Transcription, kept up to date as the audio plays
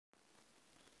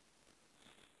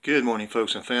Good morning,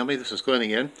 folks and family. This is Glenn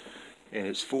again, and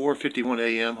it's 4:51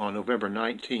 a.m. on November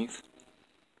 19th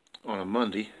on a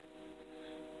Monday.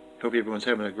 Hope everyone's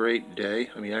having a great day.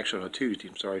 Actually on a Tuesday.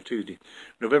 I'm sorry, Tuesday.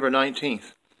 November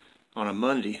 19th on a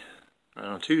Monday,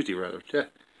 on a Tuesday rather.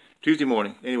 Tuesday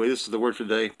morning. Anyway, this is the word for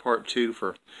today, part 2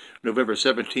 for November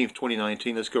 17th,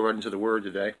 2019. Let's go right into the word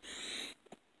today.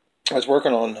 I was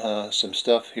working on some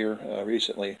stuff here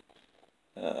recently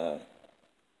on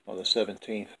the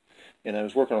 17th. And I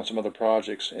was working on some other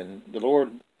projects, and the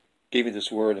Lord gave me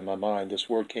this word in my mind. This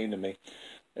word came to me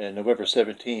on November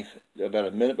 17th, about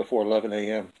a minute before 11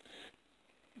 a.m.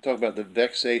 Talk about the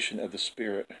vexation of the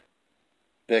Spirit.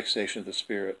 Vexation of the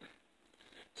Spirit.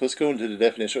 So let's go into the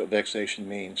definition of what vexation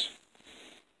means.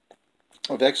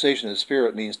 Well, vexation of the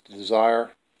Spirit means the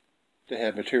desire to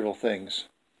have material things,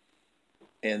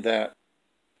 and that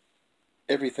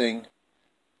everything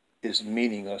is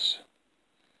meaningless.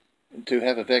 To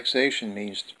have a vexation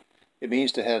means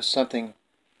to have something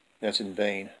that's in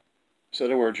vain. So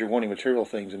in other words, you're wanting material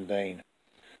things in vain.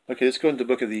 Okay, let's go into the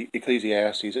book of the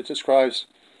Ecclesiastes. It describes,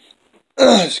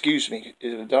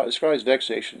 it describes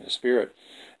vexation in the spirit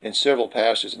in several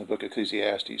passages in the book of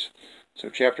Ecclesiastes. So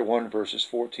chapter 1, verses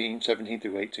 14, 17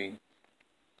 through 18.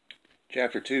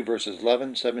 Chapter 2, verses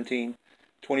 11, 17,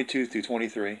 22 through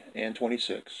 23, and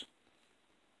 26.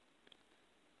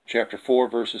 Chapter 4,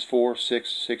 verses 4,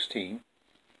 6, 16.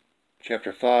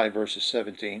 Chapter 5, verses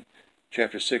 17.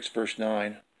 Chapter 6, verse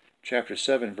 9. Chapter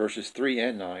 7, verses 3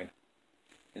 and 9.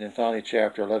 And then finally,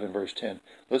 chapter 11, verse 10.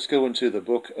 Let's go into the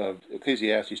book of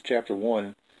Ecclesiastes, chapter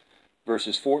 1,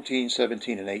 verses 14,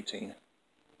 17, and 18.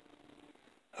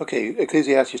 Okay,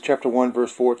 Ecclesiastes, chapter 1,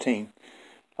 verse 14.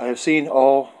 I have seen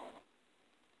all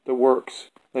the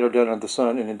works that are done under the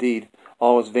sun, and indeed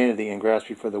all is vanity and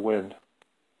grasping for the wind.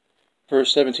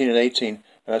 Verse 17 and 18,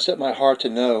 and I set my heart to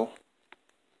know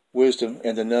wisdom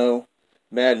and to know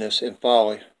madness and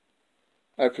folly.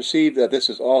 I perceive that this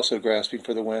is also grasping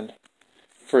for the wind.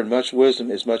 For in much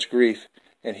wisdom is much grief,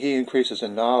 and he increases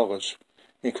in knowledge,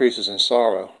 increases in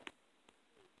sorrow.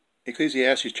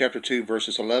 Ecclesiastes chapter 2,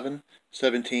 verses 11,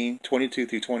 17, 22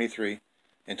 through 23,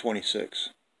 and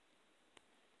 26.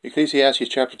 Ecclesiastes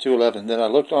chapter 2, 11, Then I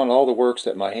looked on all the works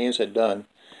that my hands had done,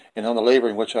 and on the labor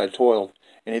in which I had toiled,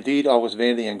 and indeed all was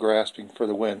vanity and grasping for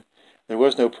the wind. There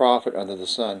was no profit under the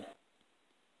sun.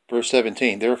 Verse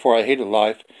 17, Therefore I hated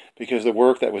life, because the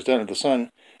work that was done under the sun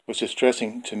was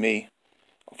distressing to me,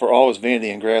 for all is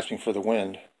vanity and grasping for the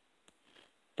wind.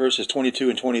 Verses 22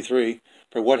 and 23,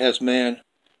 For what has man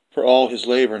for all his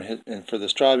labor and for the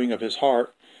striving of his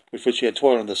heart, with which he had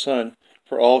toiled under the sun,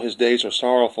 for all his days are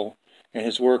sorrowful, and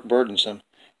his work burdensome.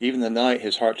 Even the night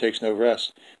his heart takes no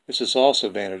rest. This is also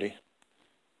vanity.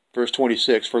 Verse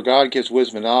 26, For God gives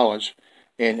wisdom and knowledge,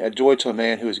 and a joy to a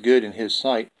man who is good in his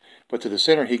sight, but to the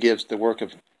sinner he gives the work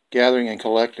of gathering and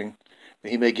collecting,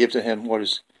 that he may give to him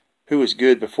who is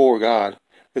good before God.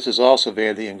 This is also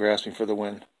vanity and grasping for the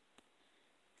wind.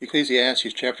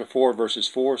 Ecclesiastes chapter 4, verses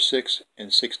 4, 6,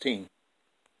 and 16.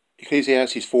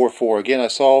 Ecclesiastes 4:4. Again I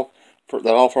saw for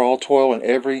all toil and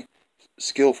every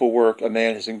skillful work a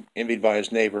man is envied by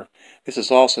his neighbor. This is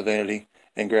also vanity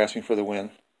and grasping for the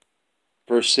wind.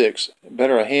 Verse 6,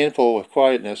 Better a handful with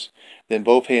quietness than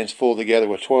both hands full together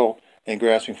with toil and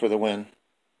grasping for the wind.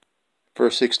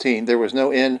 Verse 16, There was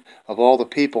no end of all the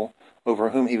people over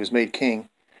whom he was made king,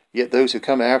 yet those who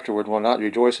come afterward will not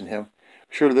rejoice in him.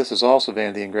 Surely this is also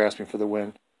vanity and grasping for the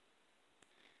wind.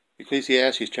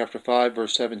 Ecclesiastes chapter 5,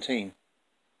 verse 17.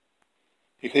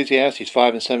 Ecclesiastes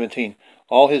 5 and 17,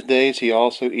 All his days he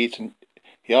also eats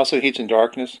in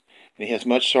darkness, and he has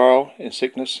much sorrow and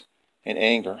sickness and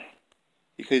anger.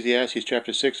 Ecclesiastes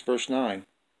chapter 6, verse 9.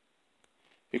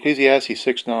 Ecclesiastes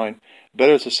 6:9.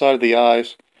 Better is the sight of the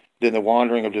eyes than the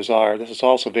wandering of desire. This is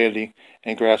also vanity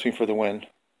and grasping for the wind.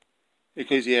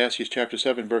 Ecclesiastes chapter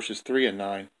 7, verses 3 and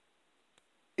 9.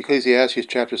 Ecclesiastes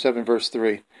chapter 7, verse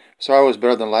 3. Sorrow is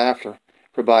better than laughter,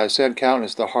 for by a sad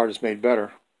countenance the heart is made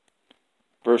better.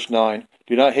 Verse 9.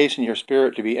 Do not hasten your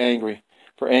spirit to be angry,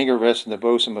 for anger rests in the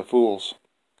bosom of fools.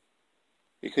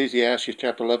 Ecclesiastes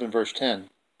chapter 11, verse 10.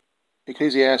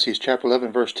 Ecclesiastes chapter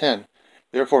 11, verse 10.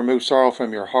 Therefore move sorrow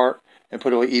from your heart, and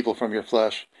put away evil from your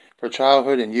flesh, for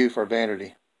childhood and youth are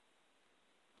vanity.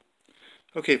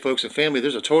 Okay, folks and family,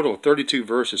 there's a total of 32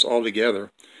 verses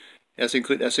altogether. That's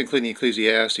including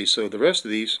Ecclesiastes. So the rest of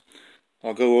these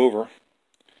I'll go over.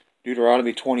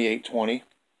 Deuteronomy 28:20.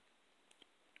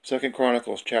 2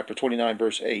 Chronicles chapter 29,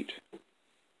 verse 8.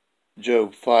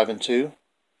 Job 5 and 2.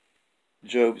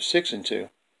 Job 6 and 2.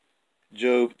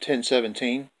 Job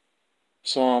 10:17.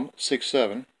 Psalm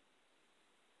 6:7.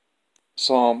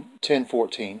 Psalm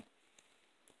 10:14,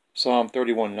 Psalm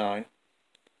 31:9,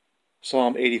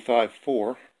 Psalm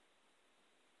 85:4,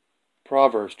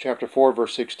 Proverbs chapter 4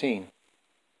 verse 16,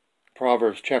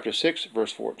 Proverbs chapter 6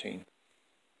 verse 14,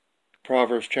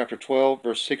 Proverbs chapter 12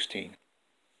 verse 16,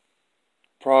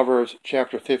 Proverbs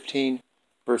chapter 15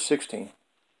 verse 16,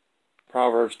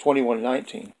 Proverbs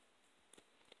 21:19,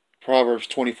 Proverbs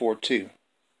 24:2,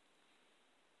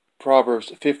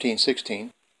 Proverbs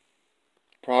 15:16,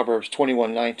 Proverbs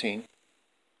 21:19,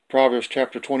 Proverbs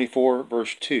chapter 24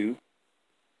 verse 2,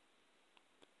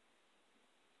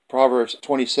 Proverbs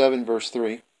 27 verse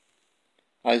 3,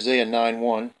 Isaiah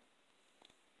 9:1,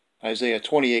 Isaiah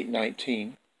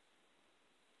 28:19,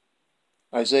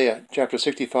 Isaiah chapter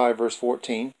 65 verse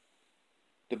 14,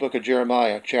 the book of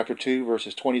Jeremiah chapter 2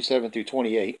 verses 27 through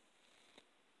 28,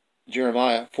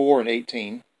 Jeremiah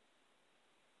 4:18,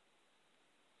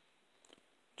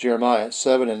 Jeremiah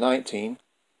 7:19,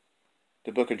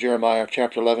 the book of Jeremiah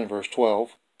chapter 11 verse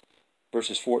 12,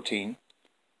 verses 14,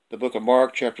 the book of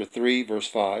Mark chapter 3 verse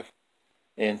 5,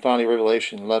 and finally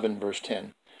Revelation 11 verse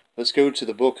 10. Let's go to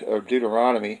the book of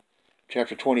Deuteronomy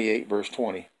chapter 28 verse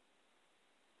 20.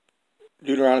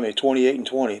 Deuteronomy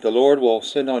 28:20. The Lord will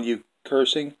send on you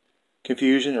cursing,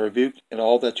 confusion, and rebuke in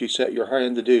all that you set your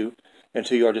hand to do,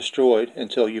 until you are destroyed,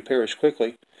 until you perish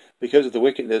quickly, because of the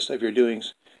wickedness of your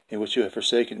doings in which you have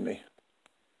forsaken me.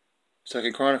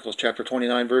 2 Chronicles chapter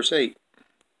 29 verse 8.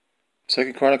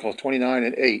 2 Chronicles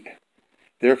 29:8.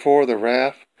 Therefore the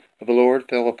wrath of the Lord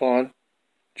fell upon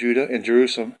Judah and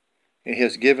Jerusalem, and he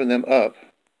has given them up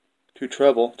to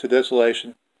trouble, to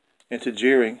desolation, and to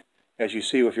jeering, as you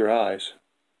see with your eyes.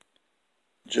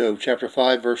 Job chapter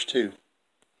 5 verse 2.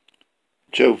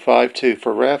 Job 5:2.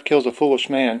 For wrath kills a foolish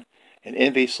man, and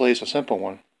envy slays a simple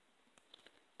one.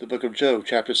 The book of Job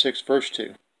chapter 6 verse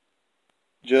 2.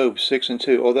 Job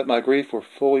 6:2. Oh, that my grief were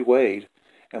fully weighed,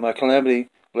 and my calamity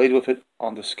laid with it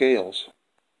on the scales.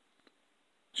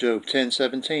 Job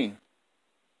 10:17.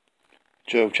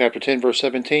 Job chapter 10 verse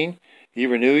 17. You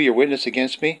renew your witness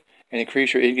against me, and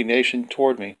increase your indignation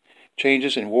toward me.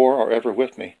 Changes in war are ever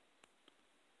with me.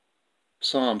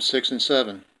 Psalm 6 and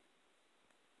 7.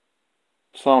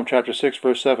 Psalm chapter 6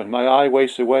 verse 7. My eye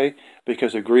wastes away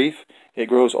because of grief. It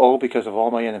grows old because of all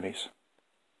my enemies.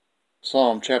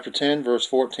 Psalm chapter 10 verse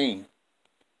 14.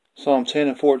 Psalm 10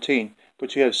 and 14.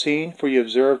 But you have seen, for you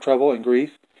observe trouble and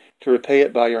grief, to repay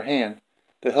it by your hand.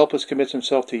 The helpless commits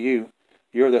himself to you.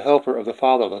 You are the helper of the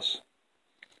fatherless.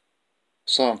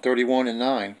 Psalm 31 and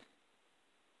 9.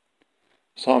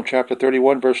 Psalm chapter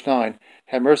 31 verse 9.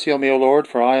 Have mercy on me, O Lord,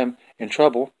 for I am in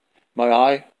trouble. My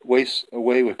eye wastes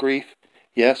away with grief,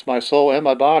 yes, my soul and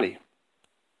my body.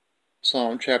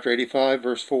 Psalm chapter 85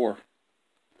 verse 4.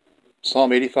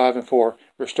 Psalm 85 and 4.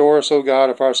 Restore us, O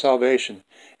God of our salvation,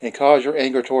 and cause your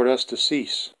anger toward us to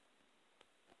cease.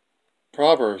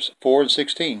 Proverbs 4 and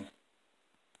 16.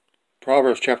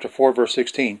 Proverbs chapter 4 verse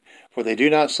 16. For they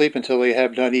do not sleep until they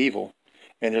have done evil,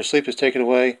 and their sleep is taken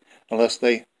away unless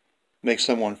they make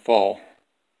someone fall.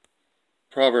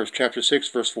 Proverbs chapter 6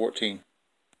 verse 14.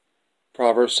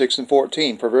 Proverbs 6 and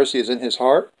 14. Perversity is in his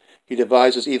heart. He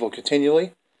devises evil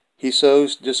continually. He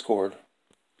sows discord.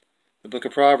 The book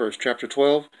of Proverbs chapter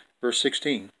 12 verse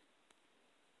 16.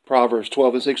 Proverbs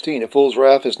 12 and 16. A fool's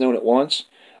wrath is known at once,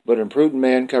 but an imprudent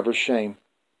man covers shame.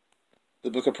 The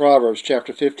book of Proverbs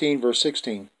chapter 15 verse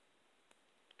 16.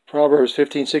 Proverbs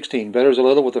 15:16. Better is a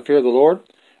little with the fear of the Lord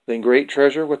than great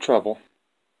treasure with trouble.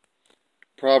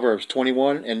 Proverbs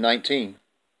 21 and 19.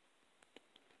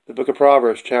 The book of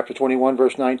Proverbs chapter 21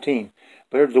 verse 19.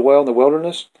 Better to dwell in the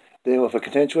wilderness than with a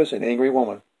contentious and angry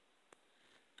woman.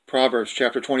 Proverbs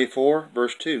chapter 24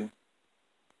 verse 2.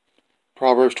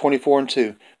 Proverbs 24 and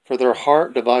 2. For their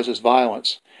heart devises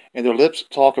violence, and their lips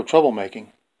talk of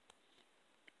troublemaking.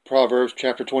 Proverbs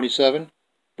chapter 27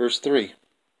 verse 3.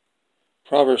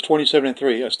 Proverbs 27 and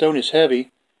 3. A stone is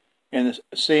heavy, and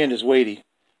the sand is weighty,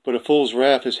 but a fool's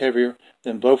wrath is heavier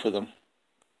than both of them.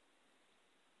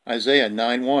 Isaiah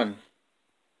 9:1.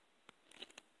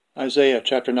 Isaiah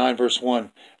chapter 9 verse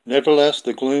 1. Nevertheless,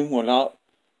 the gloom will not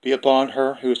be upon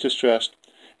her who is distressed,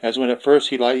 as when at first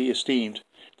he lightly esteemed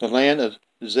the land of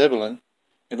Zebulun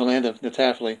and the land of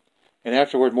Naphtali, and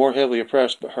afterward more heavily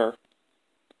oppressed by her,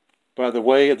 by the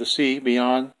way of the sea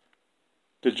beyond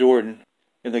the Jordan,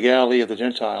 in the Galilee of the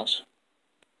Gentiles.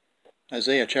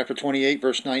 Isaiah chapter 28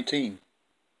 verse 19.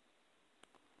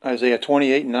 Isaiah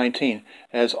 28 and 19.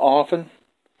 As often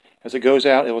as it goes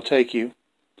out, it will take you.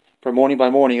 For morning by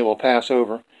morning it will pass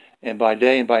over, and by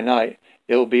day and by night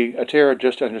it will be a terror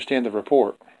just to understand the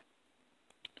report.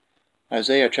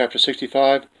 Isaiah chapter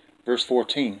 65 verse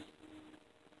 14.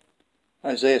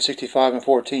 Isaiah 65 and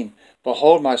 14.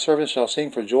 Behold, my servant shall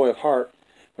sing for joy of heart.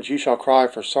 but ye shall cry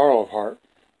for sorrow of heart,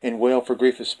 and wail for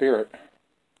grief of spirit.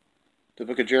 The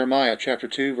book of Jeremiah, chapter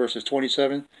 2, verses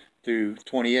 27 through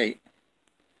 28.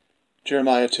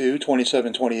 Jeremiah 2,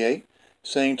 27-28,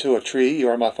 saying to a tree, You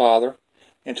are my father,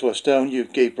 and to a stone you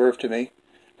gave birth to me,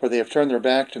 for they have turned their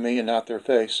back to me and not their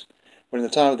face. When in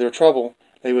the time of their trouble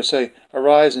they would say,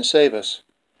 Arise and save us.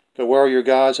 But where are your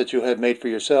gods that you have made for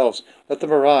yourselves? Let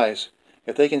them arise.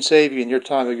 If they can save you in your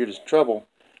time of your trouble,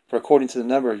 for according to the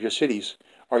number of your cities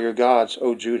are your gods,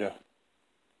 O Judah.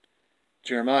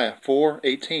 Jeremiah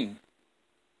 4:18.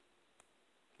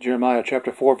 Jeremiah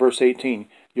chapter 4, verse 18.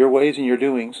 Your ways and your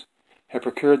doings have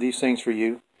procured these things for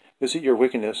you. Visit your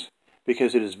wickedness,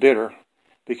 because it is bitter,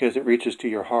 because it reaches to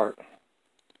your heart.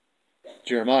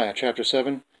 Jeremiah chapter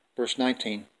 7, verse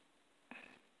 19.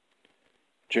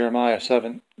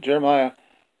 Jeremiah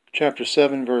chapter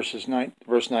 7,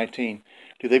 verse 19.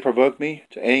 Do they provoke me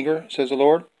to anger, says the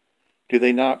Lord? Do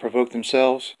they not provoke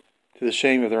themselves to the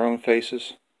shame of their own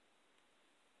faces?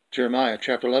 Jeremiah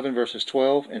chapter 11, verses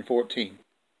 12 and 14.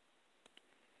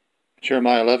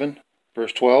 Jeremiah 11,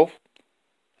 verse 12.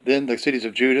 Then the cities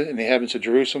of Judah and the inhabitants of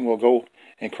Jerusalem will go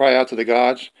and cry out to the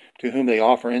gods to whom they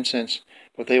offer incense,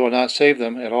 but they will not save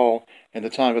them at all in the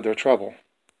time of their trouble.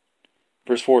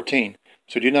 Verse 14.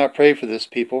 So do not pray for this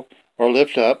people, or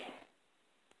lift up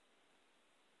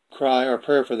cry or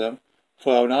prayer for them,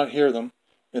 for I will not hear them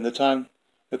in the time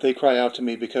that they cry out to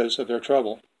me because of their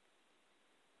trouble.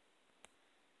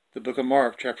 The book of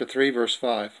Mark, chapter 3, verse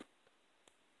 5.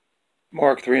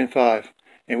 Mark 3 and 5.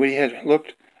 And when he had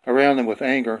looked around them with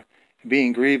anger,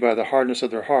 being grieved by the hardness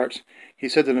of their hearts, he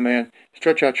said to the man,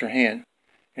 Stretch out your hand.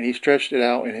 And he stretched it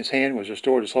out, and his hand was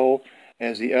restored as whole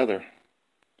as the other.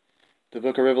 The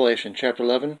book of Revelation, chapter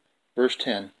 11, verse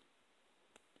 10.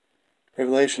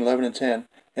 Revelation 11 and 10.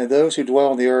 And those who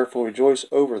dwell on the earth will rejoice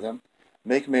over them,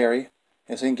 make merry,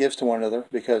 and sing gifts to one another,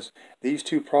 because these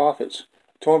two prophets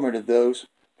tormented those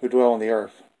who dwell on the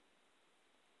earth.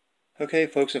 Okay,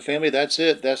 folks and family, that's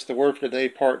it. That's the word for today,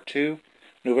 part 2,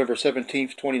 November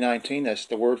 17th, 2019. That's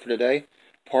the word for today,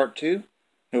 part 2,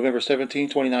 November 17th,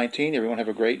 2019. Everyone have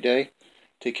a great day.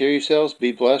 Take care of yourselves.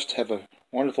 Be blessed. Have a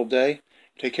wonderful day.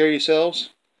 Take care of yourselves.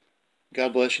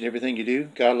 God bless you in everything you do.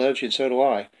 God loves you, and so do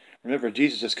I. Remember,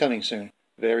 Jesus is coming soon,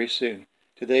 very soon.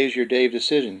 Today is your day of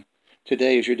decision.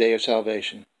 Today is your day of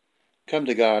salvation. Come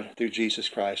to God through Jesus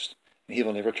Christ, and He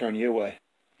will never turn you away.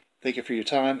 Thank you for your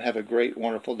time. Have a great,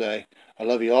 wonderful day. I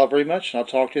love you all very much, and I'll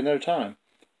talk to you another time.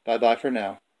 Bye-bye for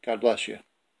now. God bless you.